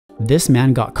This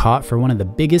man got caught for one of the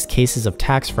biggest cases of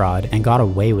tax fraud and got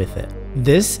away with it.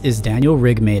 This is Daniel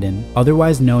Rigmaiden,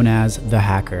 otherwise known as the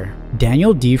Hacker.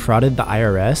 Daniel defrauded the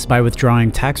IRS by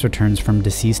withdrawing tax returns from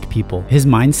deceased people. His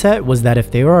mindset was that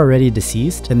if they were already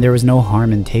deceased, then there was no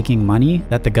harm in taking money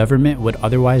that the government would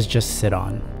otherwise just sit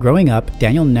on. Growing up,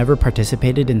 Daniel never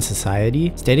participated in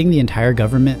society, stating the entire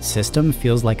government system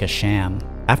feels like a sham.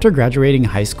 After graduating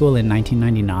high school in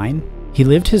 1999, he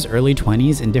lived his early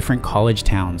 20s in different college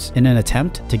towns in an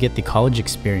attempt to get the college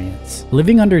experience.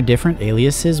 Living under different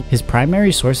aliases, his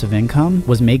primary source of income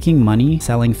was making money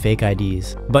selling fake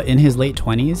IDs. But in his late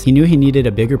 20s, he knew he needed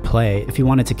a bigger play if he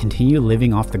wanted to continue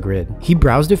living off the grid. He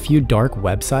browsed a few dark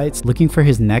websites looking for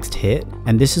his next hit,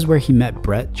 and this is where he met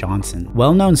Brett Johnson,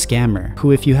 well-known scammer,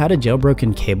 who if you had a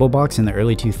jailbroken cable box in the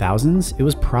early 2000s, it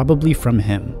was probably from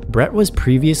him. Brett was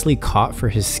previously caught for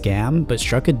his scam, but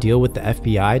struck a deal with the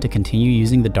FBI to continue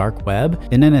using the dark web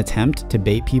in an attempt to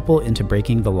bait people into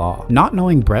breaking the law. Not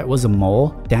knowing Brett was a mole,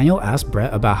 Daniel asked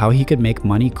Brett about how he could make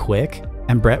money quick,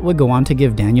 and Brett would go on to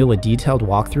give Daniel a detailed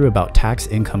walkthrough about tax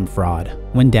income fraud.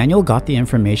 When Daniel got the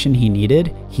information he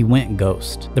needed, he went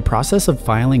ghost. The process of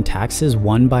filing taxes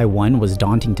one by one was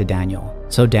daunting to Daniel,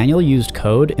 so Daniel used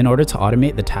code in order to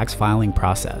automate the tax filing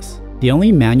process. The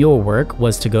only manual work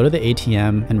was to go to the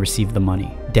ATM and receive the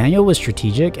money. Daniel was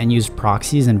strategic and used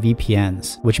proxies and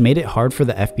VPNs, which made it hard for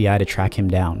the FBI to track him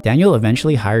down. Daniel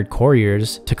eventually hired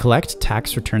couriers to collect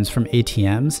tax returns from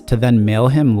ATMs to then mail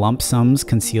him lump sums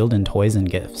concealed in toys and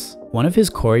gifts. One of his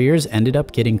couriers ended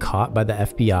up getting caught by the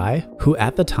FBI, who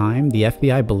at the time the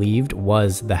FBI believed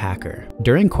was the hacker.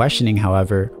 During questioning,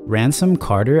 however, Ransom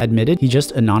Carter admitted he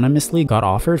just anonymously got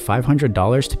offered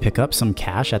 $500 to pick up some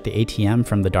cash at the ATM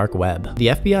from the dark web. The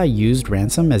FBI used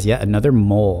Ransom as yet another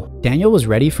mole. Daniel was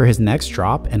ready for his next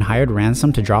drop and hired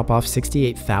Ransom to drop off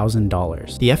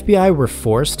 $68,000. The FBI were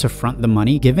forced to front the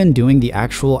money given doing the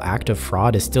actual act of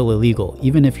fraud is still illegal,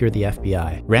 even if you're the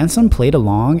FBI. Ransom played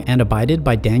along and abided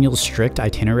by Daniel's strict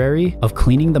itinerary of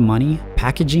cleaning the money,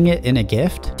 packaging it in a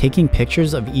gift, taking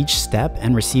pictures of each step,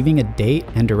 and receiving a date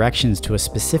and directions to a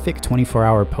specific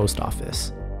 24-hour post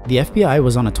office. The FBI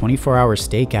was on a 24-hour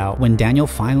stakeout when Daniel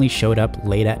finally showed up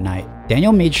late at night.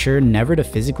 Daniel made sure never to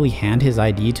physically hand his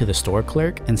ID to the store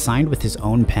clerk and signed with his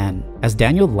own pen. As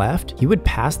Daniel left, he would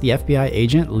pass the FBI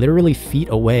agent literally feet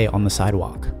away on the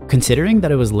sidewalk. Considering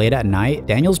that it was late at night,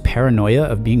 Daniel's paranoia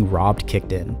of being robbed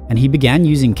kicked in, and he began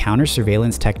using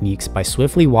counter-surveillance techniques by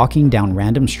swiftly walking down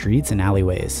random streets and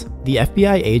alleyways. The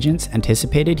FBI agents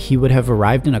anticipated he would have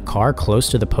arrived in a car close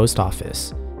to the post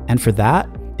office, and for that,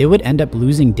 they would end up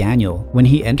losing Daniel when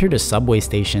he entered a subway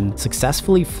station,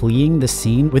 successfully fleeing the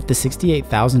scene with the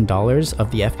 $68,000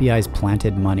 of the FBI's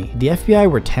planted money. The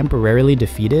FBI were temporarily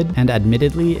defeated and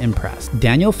admittedly impressed.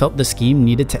 Daniel felt the scheme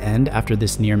needed to end after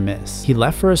this near miss. He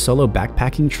left for a solo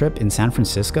backpacking trip in San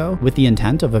Francisco with the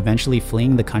intent of eventually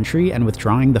fleeing the country and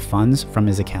withdrawing the funds from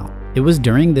his account. It was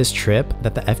during this trip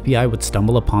that the FBI would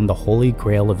stumble upon the holy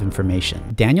grail of information.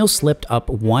 Daniel slipped up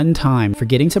one time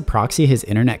forgetting to proxy his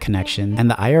internet connection,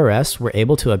 and the IRS were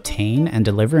able to obtain and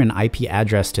deliver an IP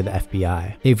address to the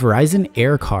FBI. A Verizon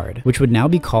Air card, which would now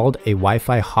be called a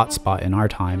Wi-Fi hotspot in our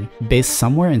time, based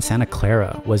somewhere in Santa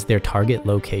Clara, was their target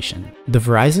location. The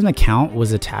Verizon account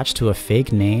was attached to a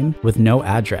fake name with no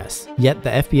address, yet the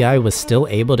FBI was still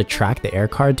able to track the Air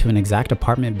card to an exact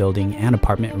apartment building and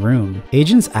apartment room.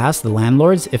 Agents asked the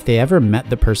landlords if they ever met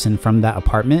the person from that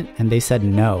apartment, and they said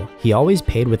no, he always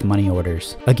paid with money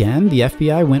orders. Again, the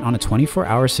FBI went on a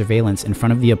 24-hour surveillance in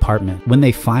front of the apartment when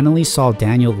they finally saw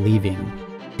Daniel leaving.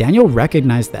 Daniel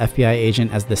recognized the FBI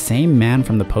agent as the same man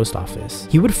from the post office.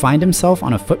 He would find himself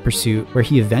on a foot pursuit where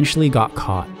he eventually got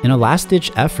caught. In a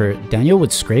last-ditch effort, Daniel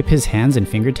would scrape his hands and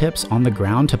fingertips on the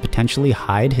ground to potentially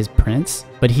hide his prints,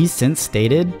 but he's since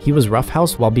stated he was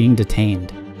roughhoused while being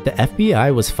detained. The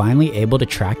FBI was finally able to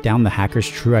track down the hacker's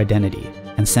true identity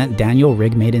and sent Daniel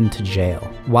Rigmaiden to jail.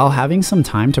 While having some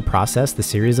time to process the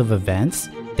series of events,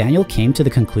 Daniel came to the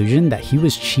conclusion that he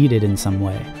was cheated in some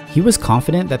way. He was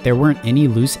confident that there weren't any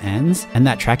loose ends and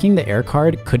that tracking the air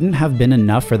card couldn't have been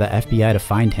enough for the FBI to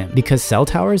find him, because cell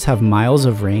towers have miles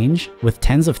of range with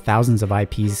tens of thousands of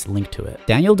IPs linked to it.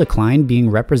 Daniel declined being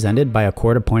represented by a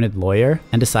court-appointed lawyer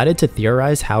and decided to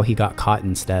theorize how he got caught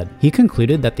instead. He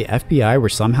concluded that the FBI were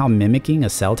somehow mimicking a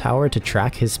cell tower to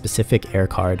track his specific air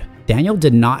card. Daniel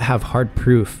did not have hard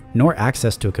proof nor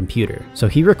access to a computer, so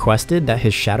he requested that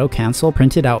his shadow cancel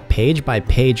printed out page by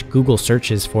page Google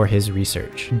searches for his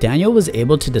research. Daniel was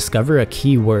able to discover a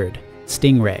key word,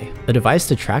 Stingray, a device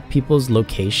to track people's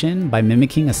location by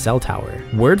mimicking a cell tower.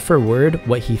 Word for word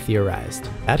what he theorized.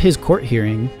 At his court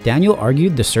hearing, Daniel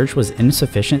argued the search was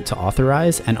insufficient to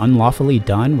authorize and unlawfully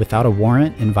done without a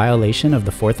warrant in violation of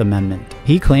the Fourth Amendment.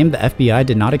 He claimed the FBI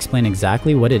did not explain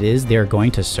exactly what it is they are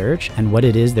going to search and what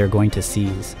it is they're going to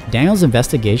seize. Daniel's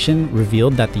investigation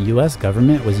revealed that the US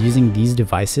government was using these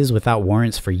devices without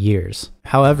warrants for years.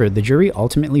 However, the jury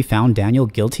ultimately found Daniel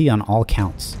guilty on all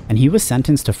counts, and he was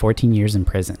sentenced to 14 years in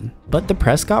prison. But the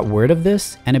press got word of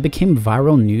this, and it became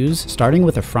viral news, starting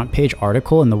with a front-page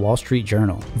article in the Wall Street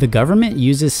Journal. "The government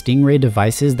uses Stingray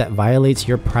devices that violates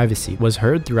your privacy," was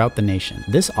heard throughout the nation.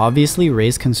 This obviously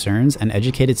raised concerns and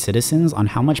educated citizens on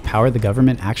how much power the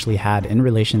government actually had in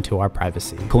relation to our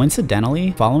privacy.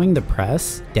 Coincidentally, following the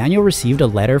press, Daniel received a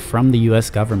letter from the US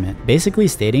government, basically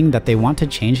stating that they want to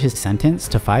change his sentence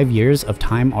to 5 years of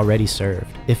time already served.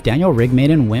 If Daniel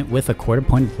Rigmaiden went with a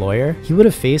court-appointed lawyer, he would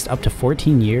have faced up to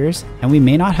 14 years, and we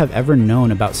may not have ever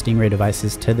known about Stingray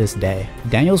devices to this day.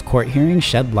 Daniel's court hearing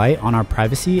shed light on our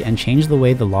privacy and changed the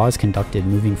way the law is conducted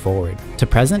moving forward. To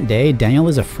present day, Daniel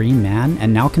is a free man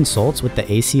and now consults with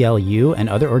the ACLU and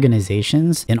other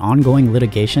organizations in ongoing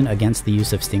litigation against the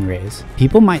use of stingrays.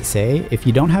 People might say, if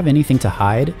you don't have anything to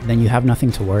hide, then you have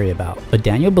nothing to worry about. But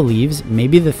Daniel believes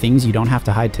maybe the things you don't have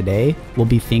to hide today will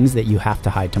be things that you have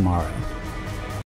to hide tomorrow.